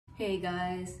Hey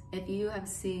guys, if you have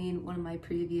seen one of my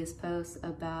previous posts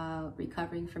about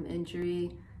recovering from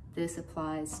injury, this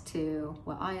applies to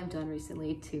what I have done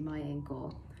recently to my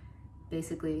ankle.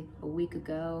 Basically, a week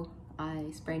ago, I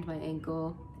sprained my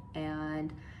ankle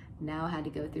and now had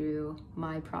to go through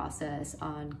my process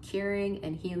on curing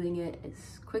and healing it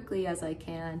as quickly as I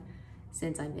can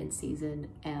since I'm in season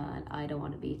and I don't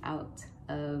want to be out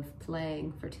of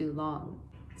playing for too long.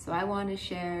 So I want to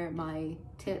share my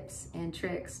tips and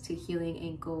tricks to healing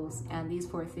ankles, and these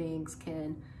 4 things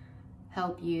can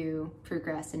help you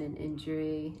progress in an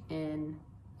injury in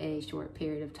a short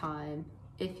period of time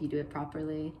if you do it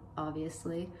properly,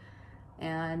 obviously.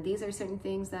 And these are certain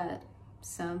things that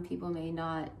some people may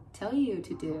not tell you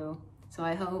to do. So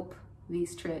I hope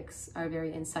these tricks are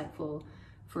very insightful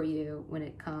for you when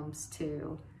it comes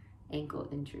to ankle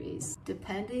injuries.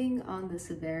 Depending on the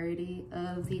severity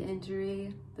of the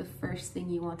injury, the first thing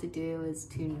you want to do is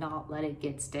to not let it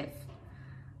get stiff.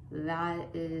 That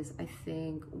is, I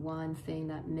think, one thing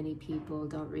that many people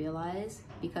don't realize,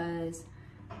 because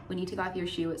when you take off your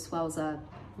shoe, it swells up.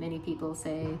 Many people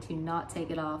say to not take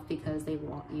it off because they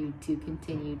want you to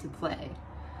continue to play,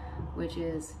 which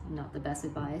is not the best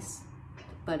advice.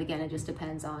 But again, it just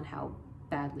depends on how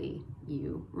badly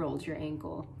you rolled your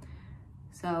ankle.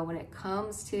 So when it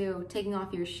comes to taking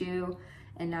off your shoe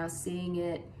and now seeing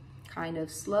it kind of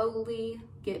slowly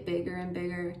get bigger and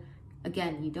bigger,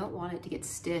 again, you don't want it to get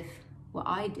stiff. What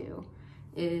I do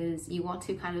is you want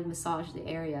to kind of massage the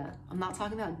area. I'm not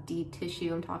talking about deep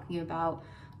tissue, I'm talking about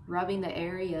rubbing the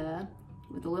area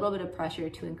with a little bit of pressure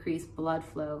to increase blood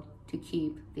flow to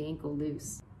keep the ankle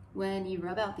loose. When you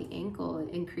rub out the ankle,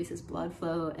 it increases blood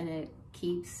flow and it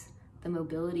keeps the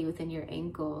mobility within your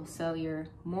ankle, so you're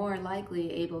more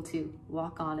likely able to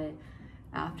walk on it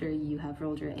after you have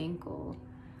rolled your ankle.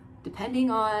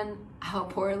 Depending on how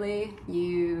poorly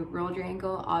you rolled your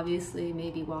ankle, obviously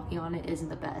maybe walking on it isn't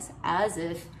the best, as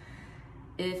if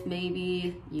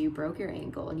maybe you broke your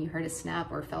ankle and you heard a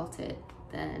snap or felt it,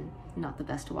 then not the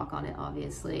best to walk on it,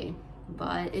 obviously.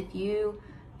 But if you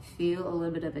feel a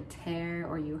little bit of a tear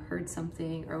or you heard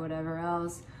something or whatever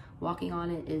else, walking on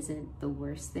it isn't the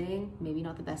worst thing, maybe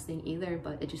not the best thing either,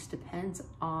 but it just depends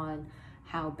on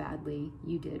how badly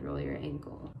you did roll your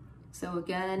ankle. So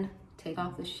again, take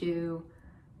off the shoe,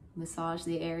 massage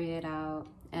the area out,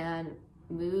 and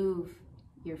move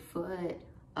your foot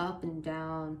up and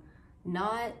down,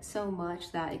 not so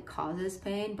much that it causes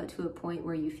pain, but to a point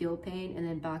where you feel pain, and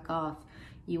then back off.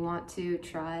 You want to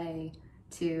try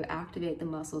to activate the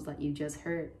muscles that you just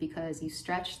hurt because you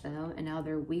stretched them and now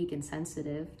they're weak and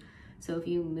sensitive. So if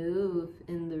you move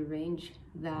in the range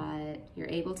that you're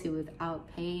able to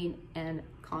without pain and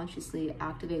consciously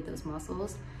activate those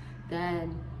muscles,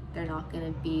 then they're not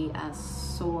going to be as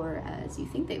sore as you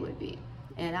think they would be.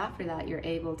 And after that, you're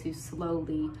able to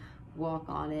slowly walk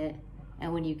on it.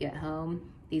 And when you get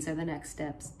home, these are the next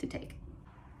steps to take.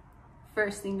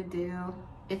 First thing to do,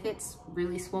 if it's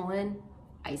really swollen,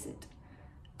 ice it.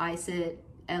 Ice it,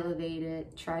 elevate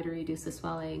it, try to reduce the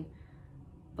swelling,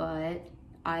 but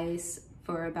ice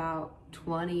for about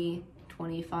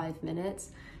 20-25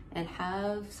 minutes and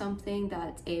have something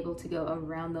that's able to go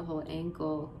around the whole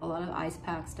ankle. A lot of ice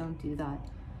packs don't do that.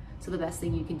 So the best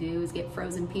thing you can do is get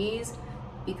frozen peas,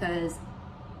 because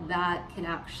that can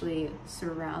actually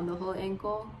surround the whole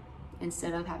ankle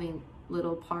instead of having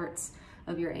little parts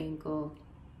of your ankle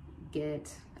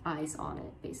get ice on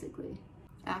it, basically.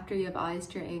 After you have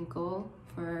iced your ankle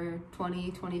for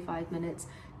 20-25 minutes,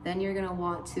 then you're going to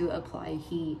want to apply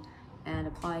heat, and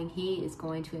applying heat is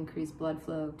going to increase blood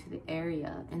flow to the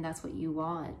area, and that's what you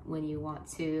want when you want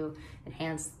to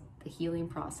enhance the healing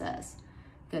process,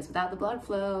 because without the blood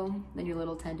flow, then your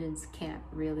little tendons can't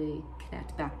really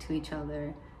connect back to each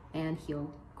other and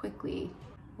heal quickly.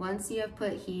 Once you have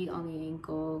put heat on the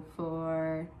ankle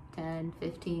for 10,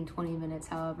 15, 20 minutes,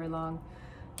 however long,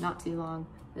 not too long,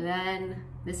 then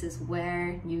this is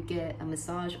where you get a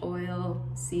massage oil,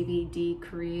 CBD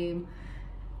cream,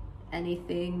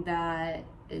 anything that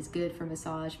is good for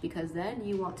massage, because then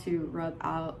you want to rub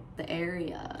out the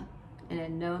area. And I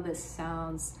know this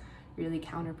sounds really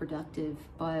counterproductive,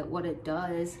 but what it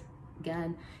does,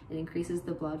 again, it increases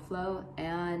the blood flow,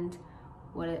 and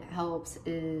what it helps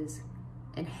is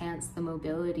enhance the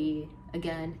mobility,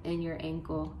 again, in your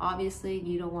ankle. Obviously,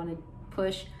 you don't want to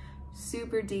push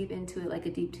super deep into it like a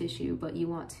deep tissue, but you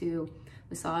want to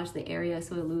massage the area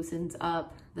so it loosens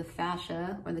up the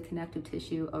fascia or the connective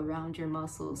tissue around your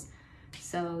muscles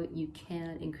so you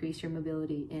can increase your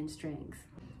mobility and strength.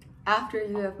 After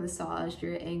you have massaged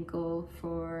your ankle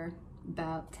for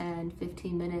about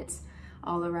 10-15 minutes,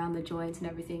 all around the joints and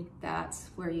everything, that's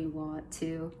where you want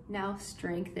to now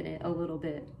strengthen it a little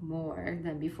bit more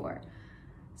than before.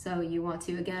 So you want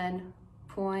to, again,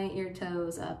 point your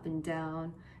toes up and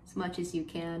down as much as you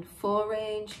can, full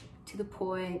range to the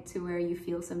point to where you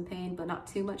feel some pain, but not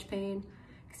too much pain,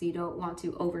 because you don't want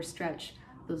to overstretch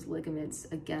those ligaments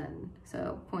again.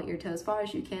 So point your toes as far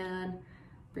as you can,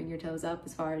 bring your toes up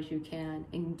as far as you can,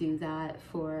 and do that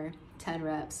for 10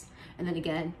 reps. And then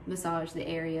again, massage the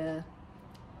area,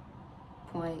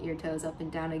 point your toes up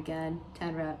and down again,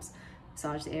 10 reps,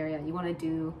 massage the area. You want to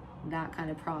do that kind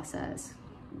of process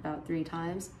about 3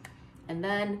 times, and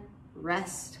then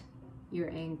rest your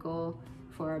ankle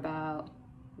for about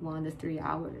 1 to 3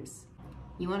 hours.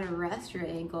 You want to rest your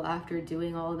ankle after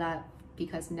doing all that,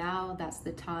 because now that's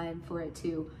the time for it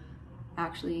to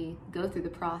actually go through the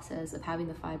process of having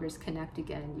the fibers connect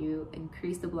again. You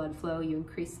increase the blood flow, you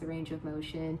increase the range of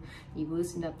motion, you've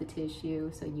loosened up the tissue,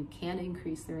 so you can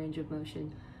increase the range of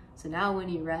motion. So now when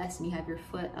you rest and you have your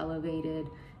foot elevated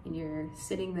and you're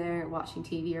sitting there watching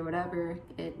TV or whatever,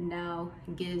 it now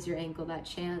gives your ankle that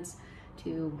chance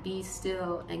to be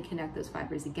still and connect those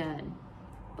fibers again.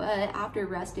 But after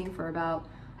resting for about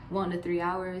 1 to 3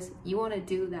 hours, you want to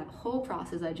do that whole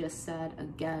process I just said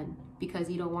again, because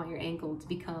you don't want your ankle to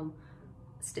become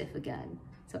stiff again.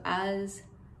 So as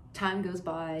time goes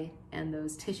by and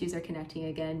those tissues are connecting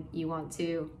again, you want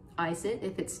to ice it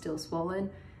if it's still swollen,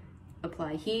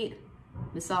 apply heat,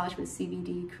 massage with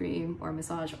CBD cream or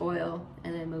massage oil,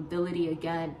 and then mobility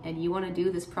again. And you want to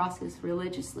do this process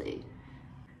religiously.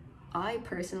 I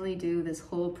personally do this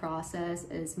whole process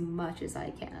as much as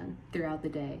I can throughout the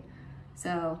day.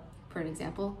 So for an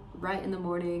example, right in the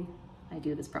morning, I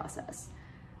do this process,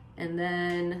 and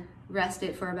then rest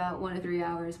it for about 1 to 3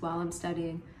 hours while I'm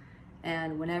studying.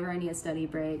 And whenever I need a study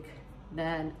break,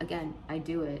 then again, I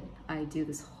do it. I do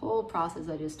this whole process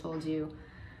I just told you.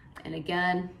 And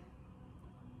again,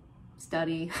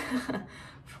 study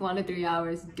for 1 to 3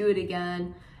 hours, do it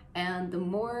again. And the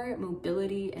more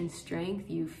mobility and strength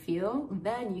you feel,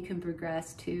 then you can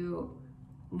progress to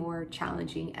more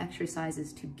challenging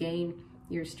exercises to gain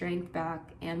your strength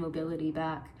back and mobility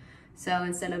back. So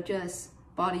instead of just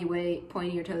body weight,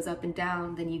 pointing your toes up and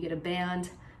down, then you get a band,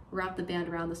 wrap the band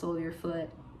around the sole of your foot.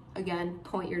 Again,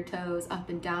 point your toes up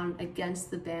and down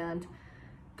against the band,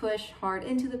 push hard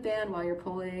into the band while you're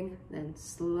pulling, then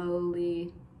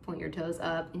slowly point your toes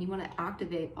up. And you want to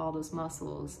activate all those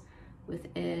muscles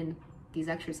within these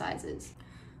exercises.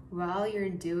 While you're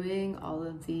doing all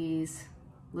of these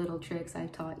little tricks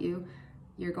I've taught you,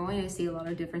 you're going to see a lot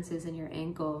of differences in your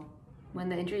ankle. When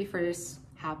the injury first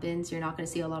happens, you're not going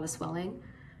to see a lot of swelling,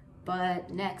 but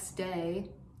next day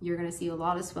you're going to see a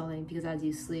lot of swelling, because as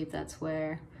you sleep, that's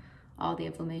where all the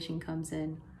inflammation comes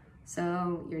in.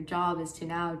 So your job is to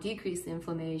now decrease the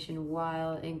inflammation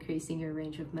while increasing your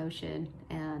range of motion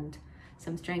and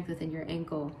some strength within your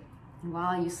ankle. And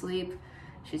while you sleep, you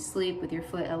should sleep with your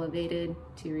foot elevated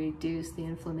to reduce the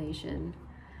inflammation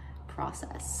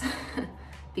process.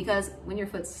 Because when your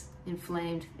foot's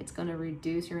inflamed, it's going to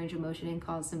reduce your range of motion and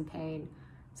cause some pain.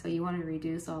 So you want to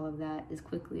reduce all of that as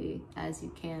quickly as you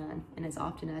can and as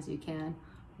often as you can,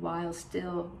 while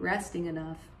still resting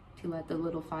enough to let the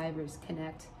little fibers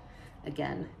connect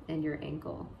again in your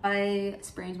ankle. I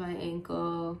sprained my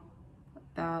ankle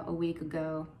about a week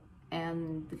ago,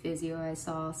 and the physio I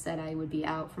saw said I would be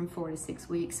out from 4 to 6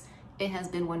 weeks. It has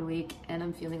been 1 week and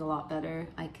I'm feeling a lot better.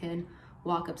 I can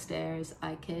walk upstairs,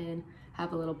 I can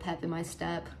have a little pep in my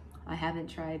step. I haven't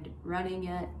tried running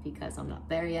yet because I'm not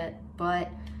there yet,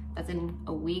 but that's in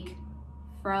a week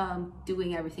from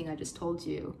doing everything I just told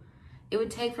you. It would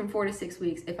take from 4 to 6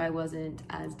 weeks if I wasn't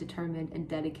as determined and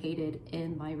dedicated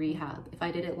in my rehab. If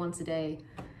I did it once a day,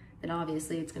 then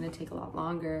obviously it's going to take a lot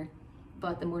longer.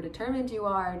 But the more determined you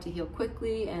are to heal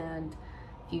quickly, and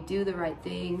if you do the right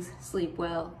things, sleep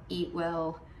well, eat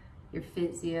well, your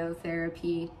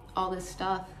physiotherapy, all this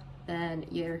stuff, then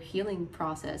your healing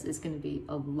process is going to be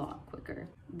a lot quicker.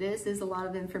 This is a lot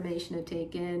of information to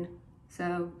take in,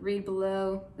 so read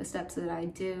below the steps that I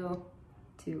do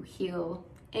to heal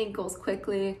ankles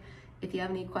quickly. If you have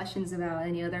any questions about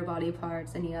any other body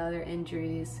parts, any other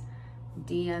injuries,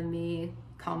 DM me,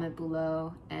 comment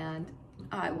below, and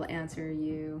I will answer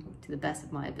you to the best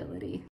of my ability.